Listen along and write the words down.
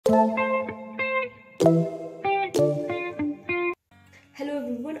Hello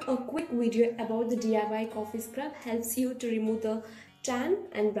everyone, a quick video about the DIY coffee scrub helps you to remove the tan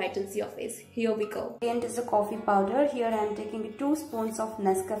and brightens your face. Here we go. And is the coffee powder. Here I am taking 2 spoons of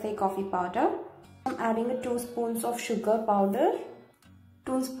Nescafe coffee powder. I am adding 2 spoons of sugar powder,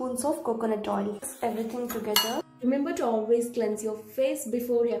 2 spoons of coconut oil. Mix everything together. Remember to always cleanse your face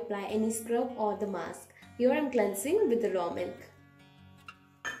before you apply any scrub or the mask. Here I am cleansing with the raw milk.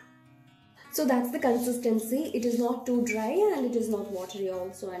 So that's the consistency. It is not too dry and it is not watery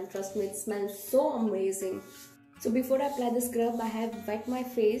also, and trust me, it smells so amazing. So before I apply the scrub, I have wet my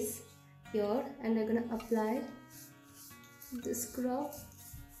face here and I'm gonna apply the scrub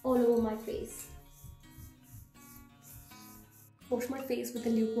all over my face. Wash my face with the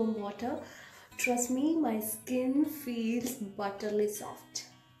lukewarm water. Trust me, my skin feels butterly soft.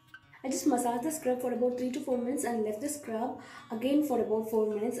 I just massaged the scrub for about 3 to 4 minutes and left the scrub again for about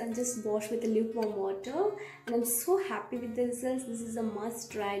 4 minutes and just washed with the lukewarm water, and I'm so happy with the results. This is a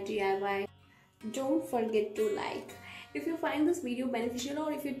must try DIY. Don't forget to like. If you find this video beneficial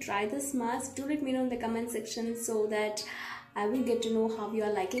or if you try this mask, do let me know in the comment section so that I will get to know how you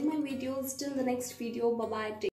are liking my videos. Till the next video, bye bye.